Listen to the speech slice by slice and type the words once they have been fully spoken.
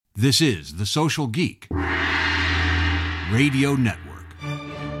This is The Social Geek Radio Network.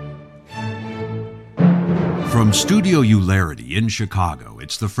 From Studio Eulerity in Chicago,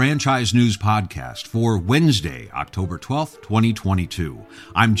 it's the Franchise News Podcast for Wednesday, October 12th, 2022.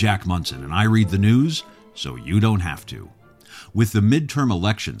 I'm Jack Monson, and I read the news so you don't have to. With the midterm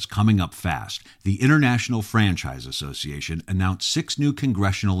elections coming up fast, the International Franchise Association announced 6 new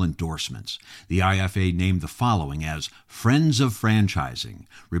congressional endorsements. The IFA named the following as Friends of Franchising: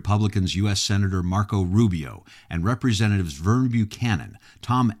 Republicans U.S. Senator Marco Rubio and Representatives Vern Buchanan,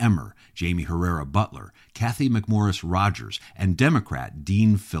 Tom Emmer, Jamie Herrera Butler, Kathy McMorris Rogers, and Democrat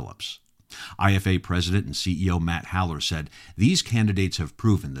Dean Phillips. IFA President and CEO Matt Haller said, "These candidates have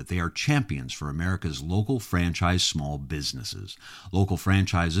proven that they are champions for America's local franchise small businesses. Local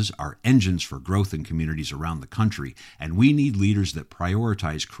franchises are engines for growth in communities around the country, and we need leaders that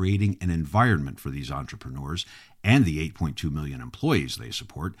prioritize creating an environment for these entrepreneurs and the 8.2 million employees they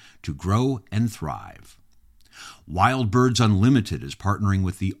support to grow and thrive." Wild Birds Unlimited is partnering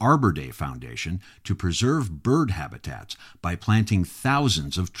with the Arbor Day Foundation to preserve bird habitats by planting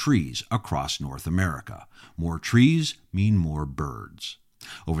thousands of trees across North America. More trees mean more birds.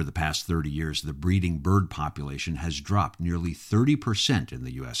 Over the past 30 years, the breeding bird population has dropped nearly 30% in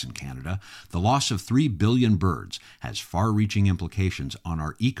the U.S. and Canada. The loss of 3 billion birds has far-reaching implications on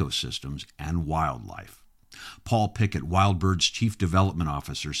our ecosystems and wildlife. Paul Pickett, Wild Bird's Chief Development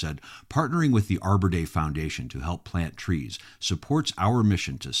Officer, said, "Partnering with the Arbor Day Foundation to help plant trees supports our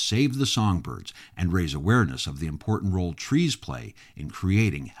mission to save the songbirds and raise awareness of the important role trees play in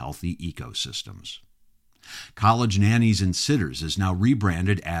creating healthy ecosystems." College Nannies and Sitters is now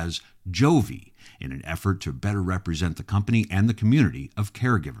rebranded as Jovi in an effort to better represent the company and the community of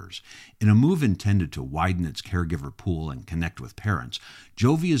caregivers. In a move intended to widen its caregiver pool and connect with parents,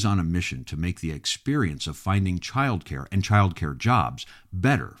 Jovi is on a mission to make the experience of finding childcare and childcare jobs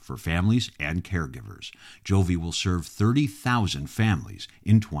better for families and caregivers. Jovi will serve 30,000 families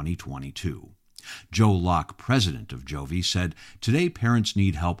in 2022. Joe Locke, president of Jovi, said, "Today parents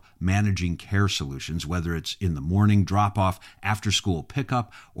need help managing care solutions, whether it's in the morning drop-off, after-school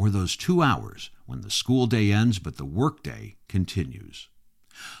pickup, or those 2 hours when the school day ends but the workday continues."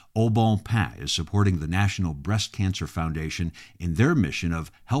 Au Bon Pain is supporting the National Breast Cancer Foundation in their mission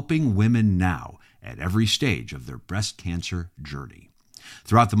of helping women now at every stage of their breast cancer journey.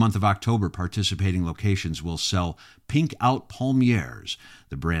 Throughout the month of October, participating locations will sell Pink Out Palmiers,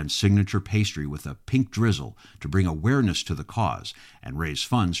 the brand's signature pastry with a pink drizzle, to bring awareness to the cause and raise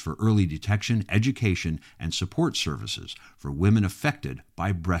funds for early detection, education, and support services for women affected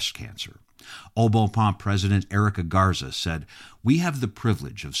by breast cancer. Au Bon Pain President Erica Garza said, "We have the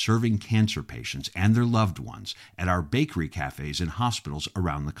privilege of serving cancer patients and their loved ones at our bakery cafes and hospitals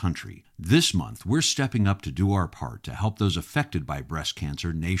around the country. This month, we're stepping up to do our part to help those affected by breast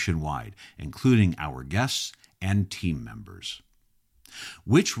cancer nationwide, including our guests and team members."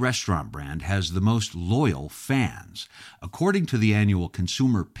 Which restaurant brand has the most loyal fans? According to the annual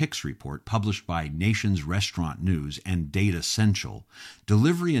Consumer Picks report published by Nation's Restaurant News and Data Central,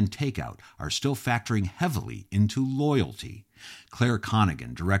 delivery and takeout are still factoring heavily into loyalty. Claire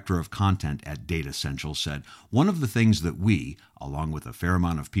Connigan, director of content at Data Central, said, "One of the things that we, along with a fair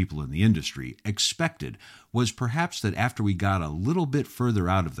amount of people in the industry, expected was perhaps that after we got a little bit further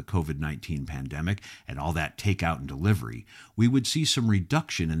out of the COVID-19 pandemic and all that takeout and delivery, we would see some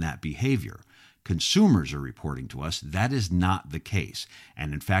reduction in that behavior. Consumers are reporting to us that is not the case,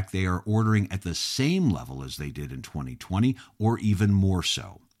 and in fact they are ordering at the same level as they did in 2020 or even more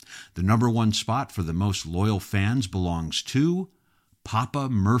so." The number one spot for the most loyal fans belongs to Papa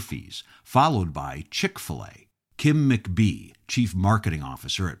Murphy's, followed by Chick-fil-A. Kim McBee, Chief Marketing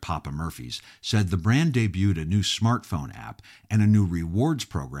Officer at Papa Murphy's, said the brand debuted a new smartphone app and a new rewards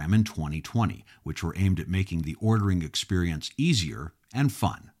program in 2020, which were aimed at making the ordering experience easier and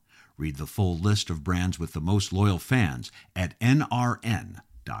fun. Read the full list of brands with the most loyal fans at nrn.com.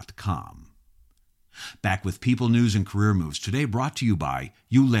 Back with People News and Career Moves, today brought to you by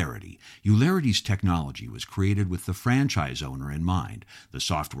Eulerity. Eulerity's technology was created with the franchise owner in mind. The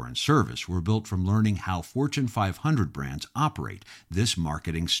software and service were built from learning how Fortune 500 brands operate this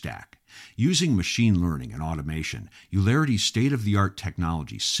marketing stack. Using machine learning and automation, Eulerity's state-of-the-art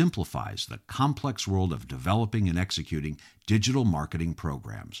technology simplifies the complex world of developing and executing digital marketing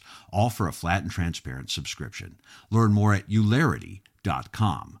programs, all for a flat and transparent subscription. Learn more at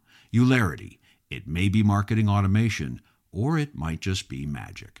Eulerity.com. Eulerity. It may be marketing automation, or it might just be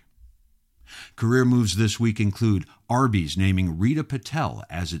magic. Career moves this week include Arby's naming Rita Patel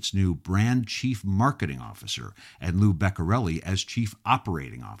as its new brand chief marketing officer and Lou Beccarelli as chief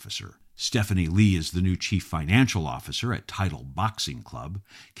operating officer. Stephanie Lee is the new Chief Financial Officer at Title Boxing Club.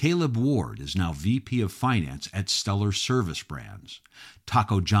 Caleb Ward is now VP of Finance at Stellar Service Brands.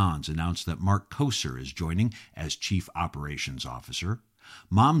 Taco John's announced that Mark Koser is joining as Chief Operations Officer.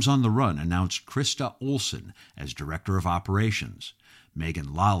 Moms on the Run announced Krista Olson as Director of Operations.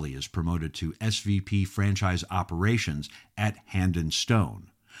 Megan Lally is promoted to SVP Franchise Operations at Hand & Stone.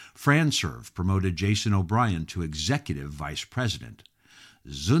 FranServe promoted Jason O'Brien to Executive Vice President.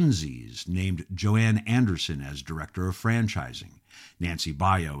 Zunzi's named Joanne Anderson as Director of Franchising. Nancy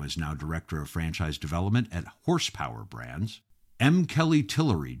Bayo is now Director of Franchise Development at Horsepower Brands. M. Kelly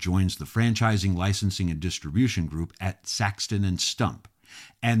Tillery joins the Franchising, Licensing, and Distribution Group at Saxton & Stump.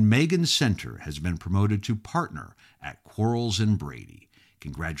 And Megan Center has been promoted to Partner at Quarles & Brady.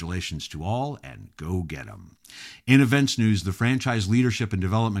 Congratulations to all, and go get 'em. In events news, the Franchise Leadership and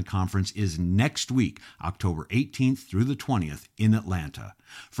Development Conference is next week, October 18th through the 20th in Atlanta.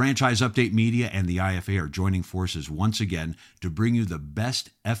 Franchise Update Media and the IFA are joining forces once again to bring you the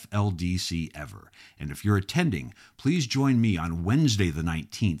best FLDC ever. And if you're attending, please join me on Wednesday the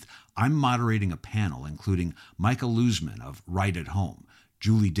 19th. I'm moderating a panel including Michael Luzman of Right at Home,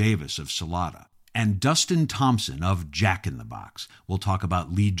 Julie Davis of Salata, and Dustin Thompson of Jack in the Box. We'll talk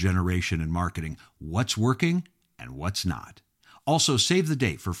about lead generation and marketing, what's working and what's not. Also, save the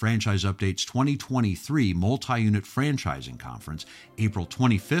date for Franchise Update's 2023 Multi-Unit Franchising Conference, April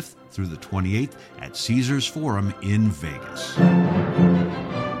 25th through the 28th at Caesars Forum in Vegas.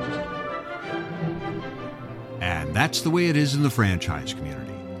 And that's the way it is in the franchise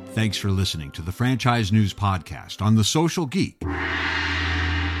community. Thanks for listening to the Franchise News Podcast on the Social Geek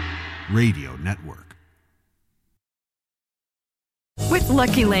Radio Network. With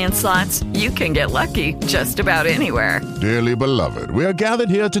Lucky Land Slots, you can get lucky just about anywhere. Dearly beloved, we are gathered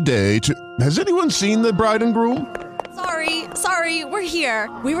here today to... Has anyone seen the bride and groom? Sorry, we're here.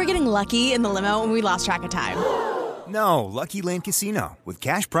 We were getting lucky in the limo and we lost track of time. No, Lucky Land Casino, with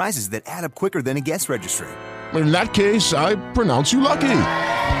cash prizes that add up quicker than a guest registry. In that case, I pronounce you lucky.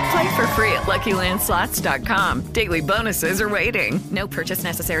 Play for free at LuckyLandSlots.com. Daily bonuses are waiting. No purchase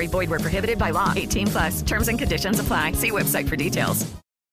necessary. Void where prohibited by law. 18+. Terms and conditions apply. See website for details.